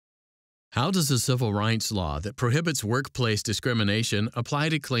How does a civil rights law that prohibits workplace discrimination apply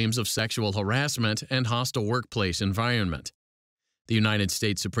to claims of sexual harassment and hostile workplace environment? The United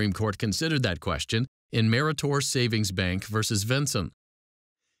States Supreme Court considered that question in Meritor Savings Bank versus Vinson.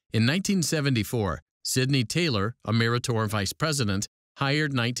 In 1974, Sidney Taylor, a Meritor vice president,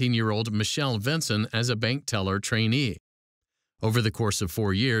 hired 19-year-old Mechelle Vinson as a bank teller trainee. Over the course of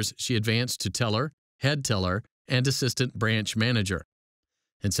 4 years, she advanced to teller, head teller, and assistant branch manager.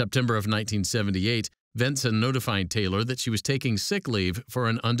 In September of 1978, Vinson notified Taylor that she was taking sick leave for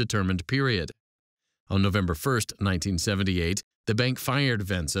an undetermined period. On November 1, 1978, the bank fired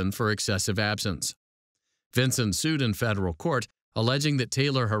Vinson for excessive absence. Vinson sued in federal court, alleging that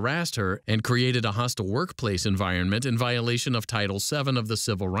Taylor harassed her and created a hostile workplace environment in violation of Title VII of the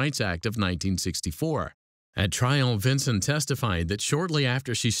Civil Rights Act of 1964. At trial, Vinson testified that shortly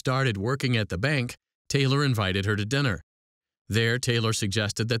after she started working at the bank, Taylor invited her to dinner. There, Taylor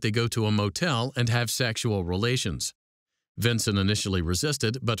suggested that they go to a motel and have sexual relations. Vinson initially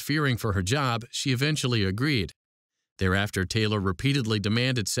resisted, but fearing for her job, she eventually agreed. Thereafter, Taylor repeatedly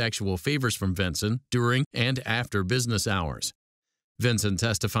demanded sexual favors from Vinson during and after business hours. Vinson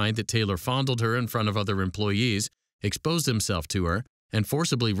testified that Taylor fondled her in front of other employees, exposed himself to her, and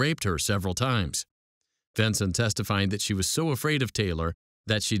forcibly raped her several times. Vinson testified that she was so afraid of Taylor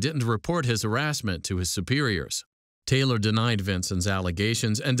that she didn't report his harassment to his superiors. Taylor denied Vinson's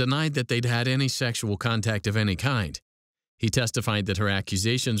allegations and denied that they'd had any sexual contact of any kind. He testified that her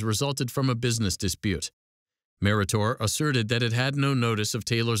accusations resulted from a business dispute. Meritor asserted that it had no notice of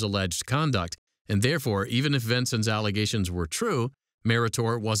Taylor's alleged conduct, and therefore, even if Vinson's allegations were true,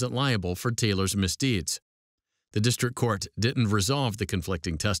 Meritor wasn't liable for Taylor's misdeeds. The district court didn't resolve the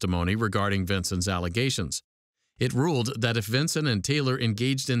conflicting testimony regarding Vinson's allegations. It ruled that if Vinson and Taylor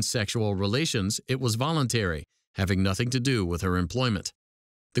engaged in sexual relations, it was voluntary, having nothing to do with her employment.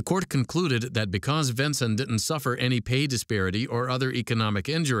 The court concluded that because Vinson didn't suffer any pay disparity or other economic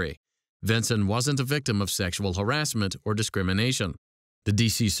injury, Vinson wasn't a victim of sexual harassment or discrimination. The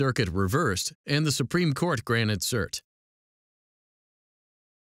D.C. Circuit reversed, and the Supreme Court granted cert.